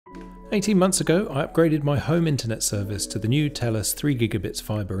18 months ago, I upgraded my home internet service to the new TELUS 3 gigabits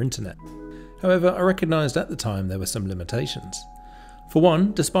fibre internet. However, I recognised at the time there were some limitations. For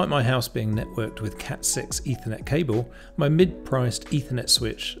one, despite my house being networked with Cat6 Ethernet cable, my mid-priced Ethernet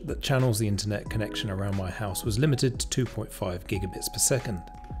switch that channels the internet connection around my house was limited to 2.5 gigabits per second.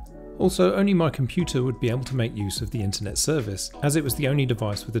 Also, only my computer would be able to make use of the internet service, as it was the only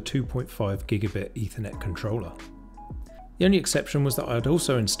device with a 2.5 gigabit Ethernet controller. The only exception was that I had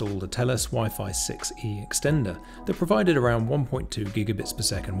also installed a TELUS Wi-Fi 6E extender that provided around 1.2 gigabits per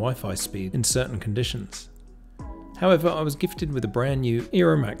second Wi-Fi speed in certain conditions. However, I was gifted with a brand new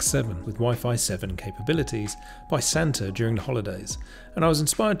eero Max 7 with Wi-Fi 7 capabilities by Santa during the holidays, and I was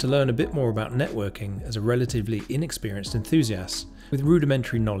inspired to learn a bit more about networking as a relatively inexperienced enthusiast with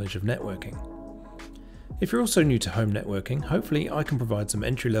rudimentary knowledge of networking. If you're also new to home networking, hopefully I can provide some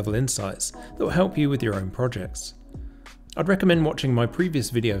entry-level insights that will help you with your own projects. I'd recommend watching my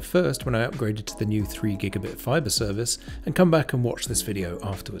previous video first when I upgraded to the new 3 gigabit fibre service, and come back and watch this video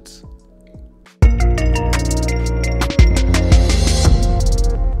afterwards.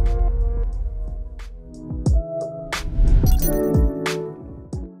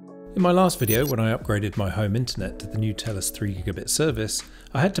 In my last video, when I upgraded my home internet to the new TELUS 3 gigabit service,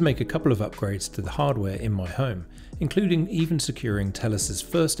 I had to make a couple of upgrades to the hardware in my home, including even securing TELUS's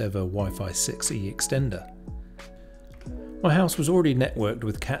first ever Wi-Fi 6E extender. My house was already networked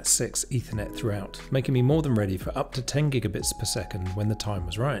with Cat6 Ethernet throughout, making me more than ready for up to 10 gigabits per second when the time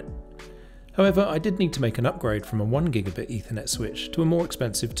was right. However, I did need to make an upgrade from a 1 gigabit Ethernet switch to a more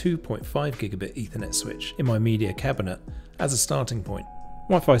expensive 2.5 gigabit Ethernet switch in my media cabinet as a starting point.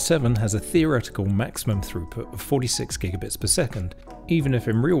 Wi-Fi 7 has a theoretical maximum throughput of 46 gigabits per second, even if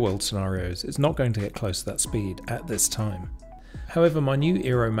in real-world scenarios it's not going to get close to that speed at this time. However, my new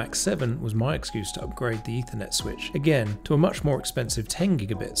eero Max 7 was my excuse to upgrade the Ethernet switch, again to a much more expensive 10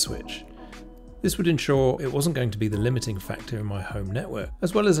 gigabit switch. This would ensure it wasn't going to be the limiting factor in my home network,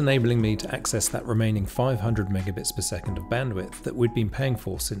 as well as enabling me to access that remaining 500 megabits per second of bandwidth that we'd been paying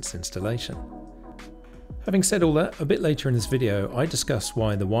for since installation. Having said all that, a bit later in this video I discuss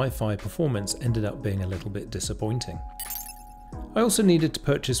why the Wi-Fi performance ended up being a little bit disappointing. I also needed to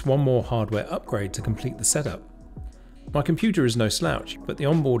purchase one more hardware upgrade to complete the setup. My computer is no slouch, but the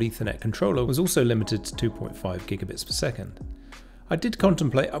onboard Ethernet controller was also limited to 2.5 gigabits per second. I did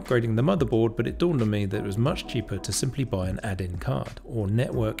contemplate upgrading the motherboard, but it dawned on me that it was much cheaper to simply buy an add-in card, or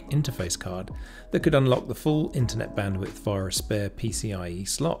network interface card, that could unlock the full internet bandwidth via a spare PCIe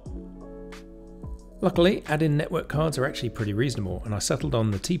slot. Luckily, add-in network cards are actually pretty reasonable, and I settled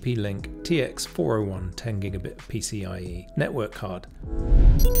on the TP-Link TX401 10 gigabit PCIe network card.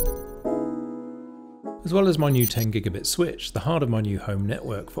 As well as my new 10 gigabit switch, the heart of my new home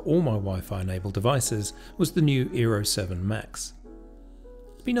network for all my Wi-Fi enabled devices was the new eero 7 Max.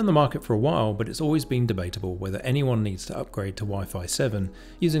 It's been on the market for a while, but it's always been debatable whether anyone needs to upgrade to Wi-Fi 7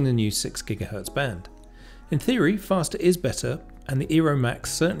 using the new 6 GHz band. In theory, faster is better, and the eero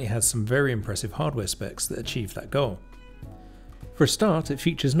Max certainly has some very impressive hardware specs that achieve that goal. For a start, it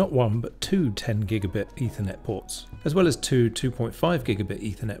features not one but two 10 gigabit Ethernet ports, as well as two 2.5 gigabit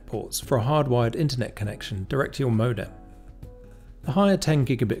Ethernet ports for a hardwired internet connection direct to your modem. The higher 10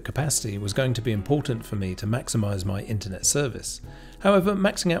 gigabit capacity was going to be important for me to maximise my internet service. However,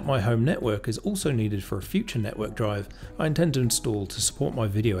 maxing out my home network is also needed for a future network drive I intend to install to support my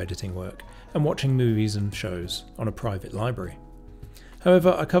video editing work and watching movies and shows on a private library.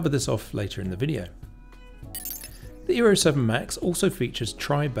 However, I cover this off later in the video. The eero 7 Max also features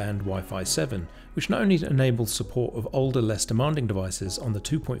tri-band Wi-Fi 7, which not only enables support of older, less demanding devices on the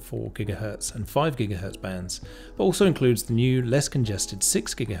 2.4 GHz and 5 GHz bands, but also includes the new, less congested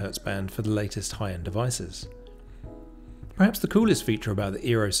 6 GHz band for the latest high-end devices. Perhaps the coolest feature about the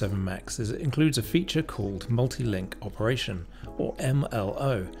eero 7 Max is it includes a feature called Multi-Link Operation, or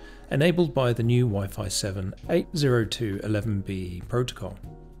MLO, enabled by the new Wi-Fi 7 802.11be protocol.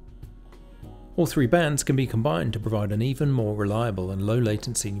 All three bands can be combined to provide an even more reliable and low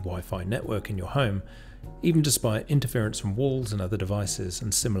latency Wi-Fi network in your home, even despite interference from walls and other devices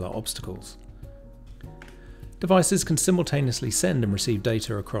and similar obstacles. Devices can simultaneously send and receive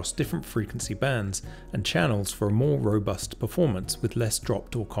data across different frequency bands and channels for a more robust performance with less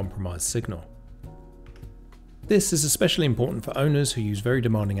dropped or compromised signal. This is especially important for owners who use very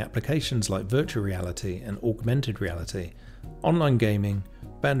demanding applications like virtual reality and augmented reality, online gaming,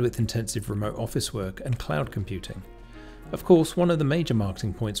 bandwidth-intensive remote office work, and cloud computing. Of course, one of the major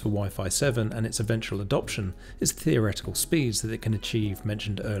marketing points for Wi-Fi 7 and its eventual adoption is the theoretical speeds that it can achieve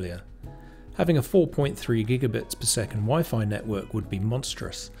mentioned earlier. Having a 4.3 gigabits per second Wi-Fi network would be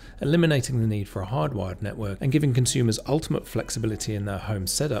monstrous, eliminating the need for a hardwired network and giving consumers ultimate flexibility in their home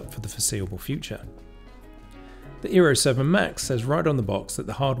setup for the foreseeable future. The eero 7 Max says right on the box that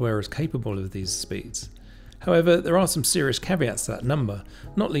the hardware is capable of these speeds. However, there are some serious caveats to that number,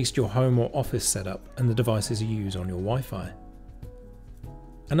 not least your home or office setup and the devices you use on your Wi-Fi.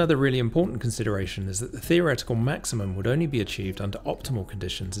 Another really important consideration is that the theoretical maximum would only be achieved under optimal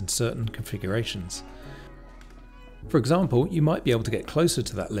conditions in certain configurations. For example, you might be able to get closer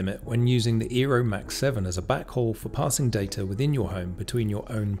to that limit when using the eero Max 7 as a backhaul for passing data within your home between your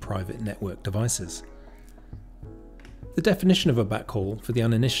own private network devices. The definition of a backhaul for the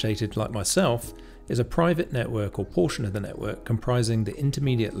uninitiated like myself is a private network or portion of the network comprising the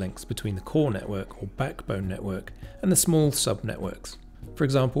intermediate links between the core network or backbone network and the small sub-networks. For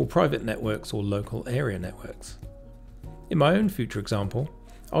example, private networks or local area networks. In my own future example,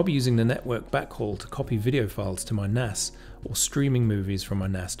 I'll be using the network backhaul to copy video files to my NAS or streaming movies from my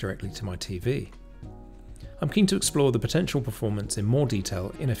NAS directly to my TV. I'm keen to explore the potential performance in more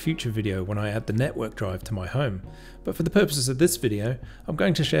detail in a future video when I add the network drive to my home, but for the purposes of this video, I'm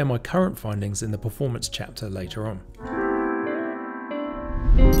going to share my current findings in the performance chapter later on.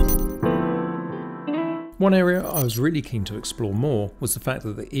 One area I was really keen to explore more was the fact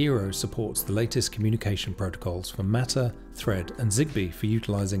that the eero supports the latest communication protocols for Matter, Thread and Zigbee for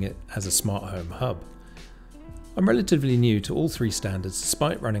utilising it as a smart home hub. I'm relatively new to all three standards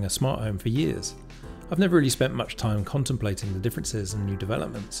despite running a smart home for years. I've never really spent much time contemplating the differences and new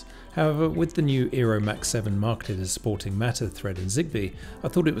developments. However, with the new eero Max 7 marketed as supporting Matter, Thread and Zigbee, I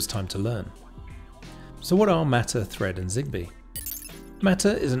thought it was time to learn. So what are Matter, Thread and Zigbee?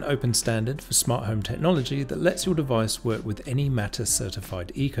 Matter is an open standard for smart home technology that lets your device work with any Matter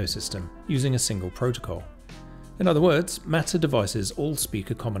certified ecosystem using a single protocol. In other words, Matter devices all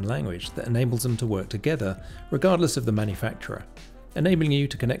speak a common language that enables them to work together regardless of the manufacturer, enabling you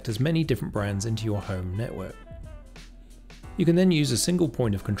to connect as many different brands into your home network. You can then use a single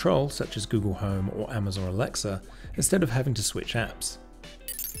point of control such as Google Home or Amazon Alexa instead of having to switch apps.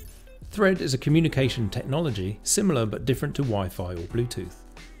 Thread is a communication technology similar but different to Wi-Fi or Bluetooth.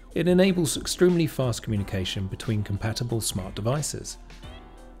 It enables extremely fast communication between compatible smart devices.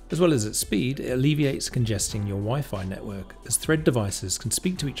 As well as its speed, it alleviates congesting your Wi-Fi network as Thread devices can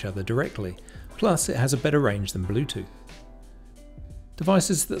speak to each other directly, plus it has a better range than Bluetooth.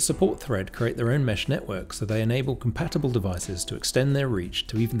 Devices that support Thread create their own mesh network, so they enable compatible devices to extend their reach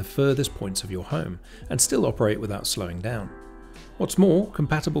to even the furthest points of your home and still operate without slowing down. What's more,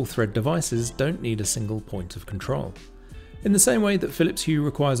 compatible Thread devices don't need a single point of control. In the same way that Philips Hue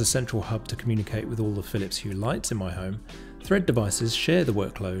requires a central hub to communicate with all the Philips Hue lights in my home, Thread devices share the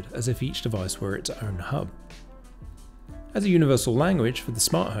workload as if each device were its own hub. As a universal language for the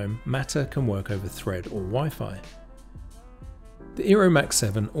smart home, Matter can work over Thread or Wi-Fi. The eero Max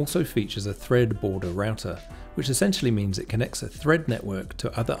 7 also features a Thread border router, which essentially means it connects a Thread network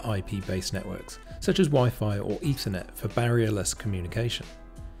to other IP-based networks, such as Wi-Fi or Ethernet for barrierless communication.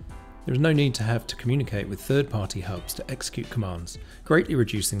 There is no need to have to communicate with third-party hubs to execute commands, greatly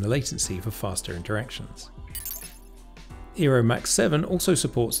reducing the latency for faster interactions. eero Max 7 also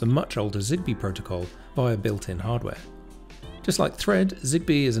supports the much older Zigbee protocol via built-in hardware. Just like Thread,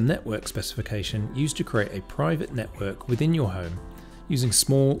 Zigbee is a network specification used to create a private network within your home using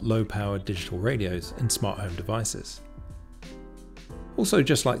small, low-powered digital radios in smart home devices. Also,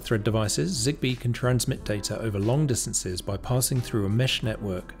 just like Thread devices, Zigbee can transmit data over long distances by passing through a mesh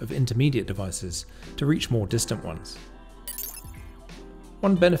network of intermediate devices to reach more distant ones.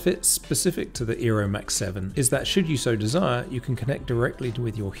 One benefit specific to the eero Max 7 is that should you so desire, you can connect directly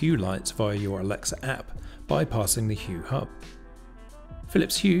with your Hue lights via your Alexa app, bypassing the Hue hub.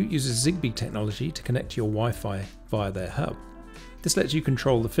 Philips Hue uses Zigbee technology to connect to your Wi-Fi via their hub. This lets you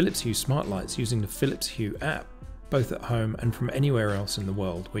control the Philips Hue smart lights using the Philips Hue app, both at home and from anywhere else in the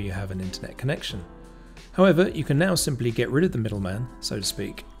world where you have an internet connection. However, you can now simply get rid of the middleman, so to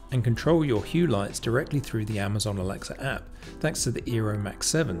speak, and control your Hue lights directly through the Amazon Alexa app, thanks to the eero Max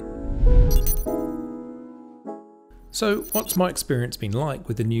 7. So, what's my experience been like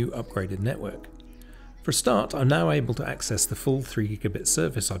with the new upgraded network? For a start, I'm now able to access the full 3 gigabit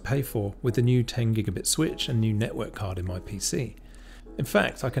service I pay for with the new 10 gigabit switch and new network card in my PC. In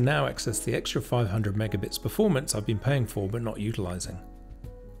fact, I can now access the extra 500 megabits performance I've been paying for but not utilising.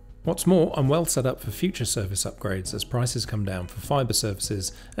 What's more, I'm well set up for future service upgrades as prices come down for fibre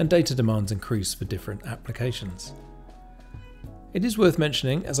services and data demands increase for different applications. It is worth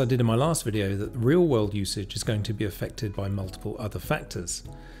mentioning, as I did in my last video, that the real world usage is going to be affected by multiple other factors.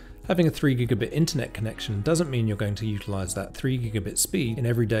 Having a 3 gigabit internet connection doesn't mean you're going to utilize that 3 gigabit speed in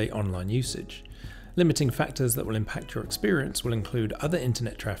everyday online usage. Limiting factors that will impact your experience will include other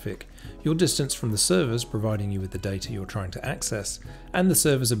internet traffic, your distance from the servers providing you with the data you're trying to access, and the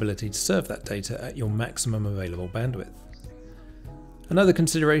server's ability to serve that data at your maximum available bandwidth. Another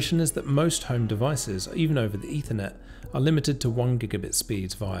consideration is that most home devices, even over the Ethernet, are limited to 1 gigabit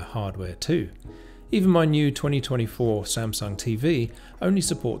speeds via hardware too. Even my new 2024 Samsung TV only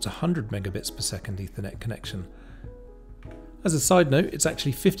supports 100 megabits per second Ethernet connection. As a side note, it's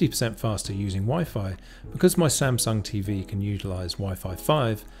actually 50% faster using Wi-Fi because my Samsung TV can utilize Wi-Fi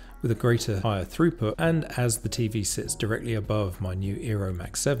 5 with a higher throughput, and as the TV sits directly above my new eero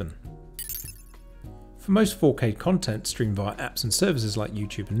Max 7. For most 4K content streamed via apps and services like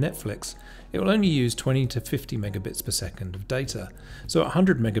YouTube and Netflix, it will only use 20 to 50 megabits per second of data, so at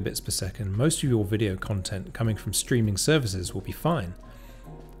 100 megabits per second, most of your video content coming from streaming services will be fine.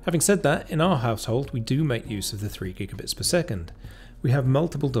 Having said that, in our household we do make use of the 3 gigabits per second. We have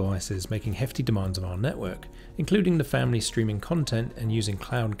multiple devices making hefty demands on our network, including the family streaming content and using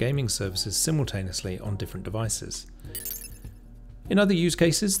cloud gaming services simultaneously on different devices. In other use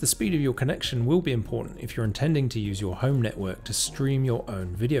cases, the speed of your connection will be important if you're intending to use your home network to stream your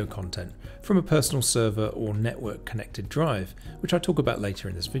own video content from a personal server or network connected drive, which I'll talk about later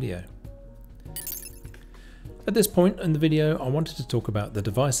in this video. At this point in the video, I wanted to talk about the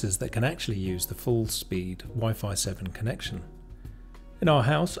devices that can actually use the full speed Wi-Fi 7 connection. In our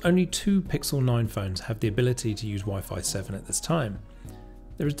house, only 2 Pixel 9 phones have the ability to use Wi-Fi 7 at this time.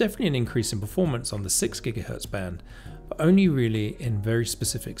 There is definitely an increase in performance on the 6 GHz band, but only really in very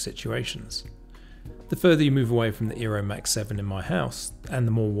specific situations. The further you move away from the eero Max 7 in my house, and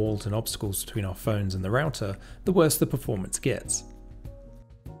the more walls and obstacles between our phones and the router, the worse the performance gets.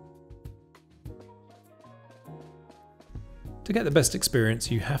 To get the best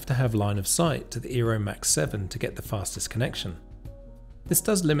experience, you have to have line of sight to the eero Max 7 to get the fastest connection. This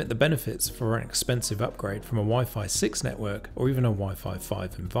does limit the benefits for an expensive upgrade from a Wi-Fi 6 network or even a Wi-Fi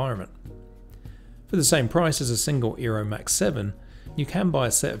 5 environment. For the same price as a single eero Max 7, you can buy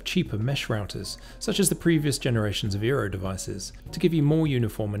a set of cheaper mesh routers, such as the previous generations of eero devices, to give you more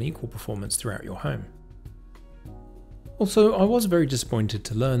uniform and equal performance throughout your home. Also, I was very disappointed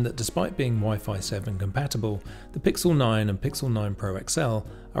to learn that despite being Wi-Fi 7 compatible, the Pixel 9 and Pixel 9 Pro XL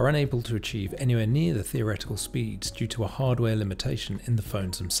are unable to achieve anywhere near the theoretical speeds due to a hardware limitation in the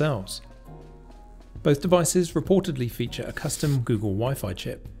phones themselves. Both devices reportedly feature a custom Google Wi-Fi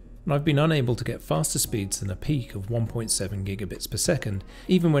chip, and I've been unable to get faster speeds than a peak of 1.7 gigabits per second,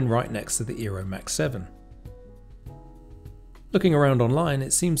 even when right next to the eero Max 7. Looking around online,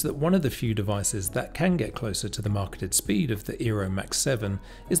 it seems that one of the few devices that can get closer to the marketed speed of the eero Max 7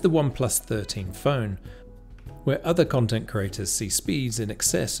 is the OnePlus 13 phone, where other content creators see speeds in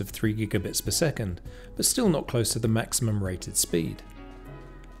excess of 3 gigabits per second, but still not close to the maximum rated speed.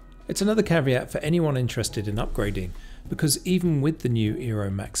 It's another caveat for anyone interested in upgrading, because even with the new eero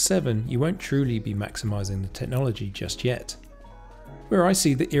Max 7, you won't truly be maximizing the technology just yet. Where I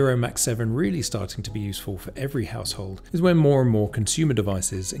see the eero Max 7 really starting to be useful for every household is when more and more consumer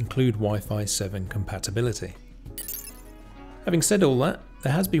devices include Wi-Fi 7 compatibility. Having said all that,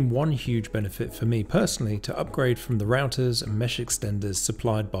 there has been one huge benefit for me personally to upgrade from the routers and mesh extenders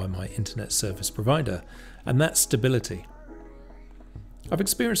supplied by my internet service provider, and that's stability. I've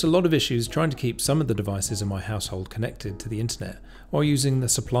experienced a lot of issues trying to keep some of the devices in my household connected to the internet while using the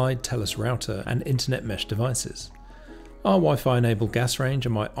supplied TELUS router and internet mesh devices. Our Wi-Fi enabled gas range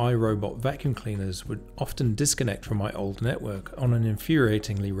and my iRobot vacuum cleaners would often disconnect from my old network on an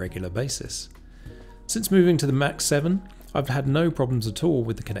infuriatingly regular basis. Since moving to the Max 7, I've had no problems at all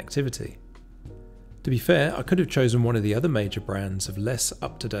with the connectivity. To be fair, I could have chosen one of the other major brands of less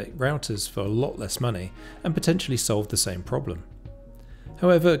up-to-date routers for a lot less money and potentially solved the same problem.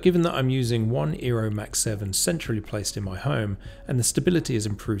 However, given that I'm using one eero Max 7 centrally placed in my home and the stability has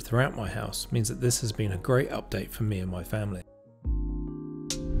improved throughout my house, means that this has been a great update for me and my family.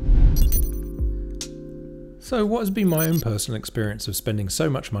 So what has been my own personal experience of spending so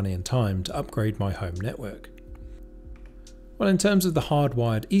much money and time to upgrade my home network? Well, in terms of the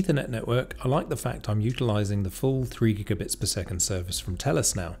hardwired Ethernet network, I like the fact I'm utilising the full 3 gigabits per second service from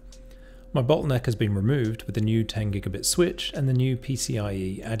TELUS now. My bottleneck has been removed with the new 10 gigabit switch and the new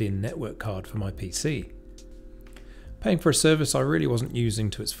PCIe add-in network card for my PC. Paying for a service I really wasn't using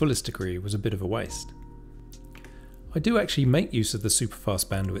to its fullest degree was a bit of a waste. I do actually make use of the superfast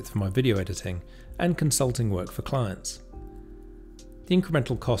bandwidth for my video editing and consulting work for clients. The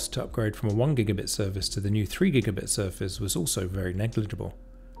incremental cost to upgrade from a 1 gigabit service to the new 3 gigabit service was also very negligible.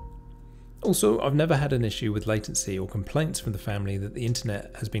 Also, I've never had an issue with latency or complaints from the family that the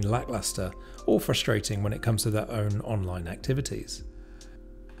internet has been lackluster or frustrating when it comes to their own online activities.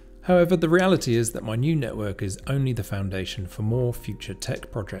 However, the reality is that my new network is only the foundation for more future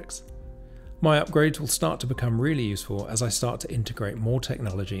tech projects. My upgrades will start to become really useful as I start to integrate more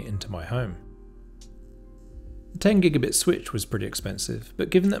technology into my home. The 10 gigabit switch was pretty expensive,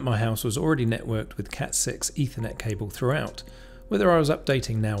 but given that my house was already networked with Cat6 Ethernet cable throughout, whether I was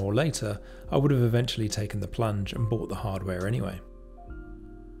updating now or later, I would have eventually taken the plunge and bought the hardware anyway.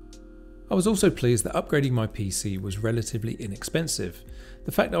 I was also pleased that upgrading my PC was relatively inexpensive.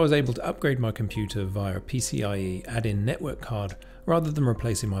 The fact that I was able to upgrade my computer via a PCIe add-in network card rather than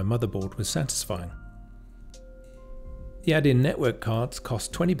replacing my motherboard was satisfying. The add-in network cards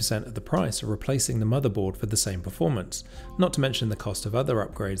cost 20% of the price of replacing the motherboard for the same performance, not to mention the cost of other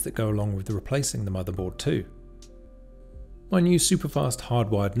upgrades that go along with replacing the motherboard too. My new superfast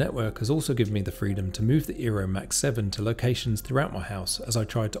hardwired network has also given me the freedom to move the eero Max 7 to locations throughout my house as I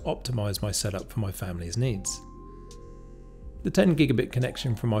tried to optimise my setup for my family's needs. The 10 gigabit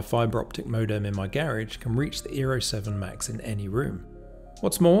connection from my fibre optic modem in my garage can reach the eero 7 Max in any room.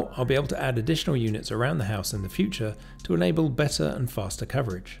 What's more, I'll be able to add additional units around the house in the future to enable better and faster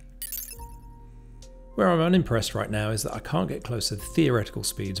coverage. Where I'm unimpressed right now is that I can't get close to the theoretical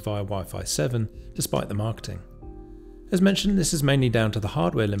speeds via Wi-Fi 7 despite the marketing. As mentioned, this is mainly down to the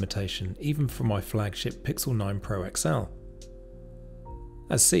hardware limitation, even for my flagship Pixel 9 Pro XL.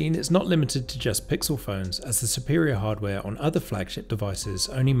 As seen, it's not limited to just Pixel phones, as the superior hardware on other flagship devices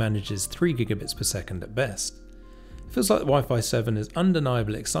only manages 3 gigabits per second at best. It feels like Wi-Fi 7 is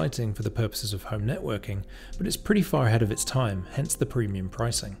undeniably exciting for the purposes of home networking, but it's pretty far ahead of its time, hence the premium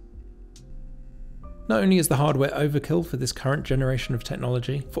pricing. Not only is the hardware overkill for this current generation of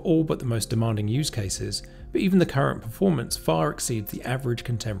technology for all but the most demanding use cases, but even the current performance far exceeds the average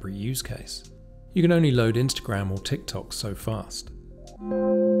contemporary use case. You can only load Instagram or TikTok so fast.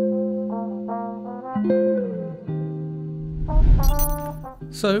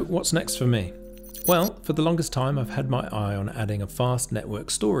 So what's next for me? Well, for the longest time I've had my eye on adding a fast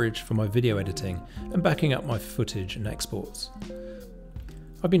network storage for my video editing and backing up my footage and exports.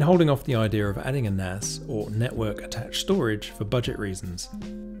 I've been holding off the idea of adding a NAS, or network attached storage, for budget reasons.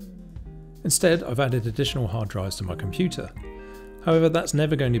 Instead, I've added additional hard drives to my computer. However, that's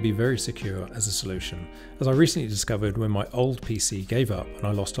never going to be very secure as a solution, as I recently discovered when my old PC gave up and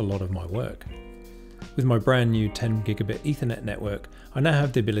I lost a lot of my work. With my brand new 10 gigabit Ethernet network, I now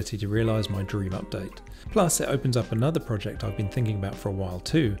have the ability to realise my dream update. Plus, it opens up another project I've been thinking about for a while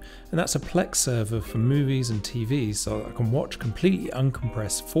too, and that's a PLEX server for movies and TVs so that I can watch completely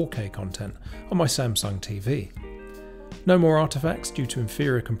uncompressed 4K content on my Samsung TV. No more artifacts due to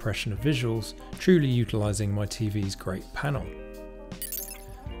inferior compression of visuals, truly utilising my TV's great panel.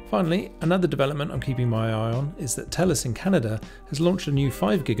 Finally, another development I'm keeping my eye on is that TELUS in Canada has launched a new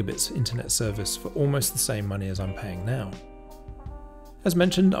 5 gigabits internet service for almost the same money as I'm paying now. As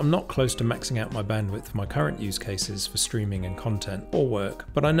mentioned, I'm not close to maxing out my bandwidth for my current use cases for streaming and content or work,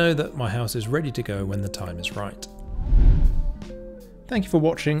 but I know that my house is ready to go when the time is right. Thank you for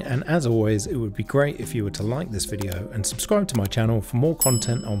watching, and as always, it would be great if you were to like this video and subscribe to my channel for more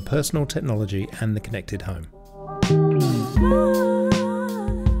content on personal technology and the connected home.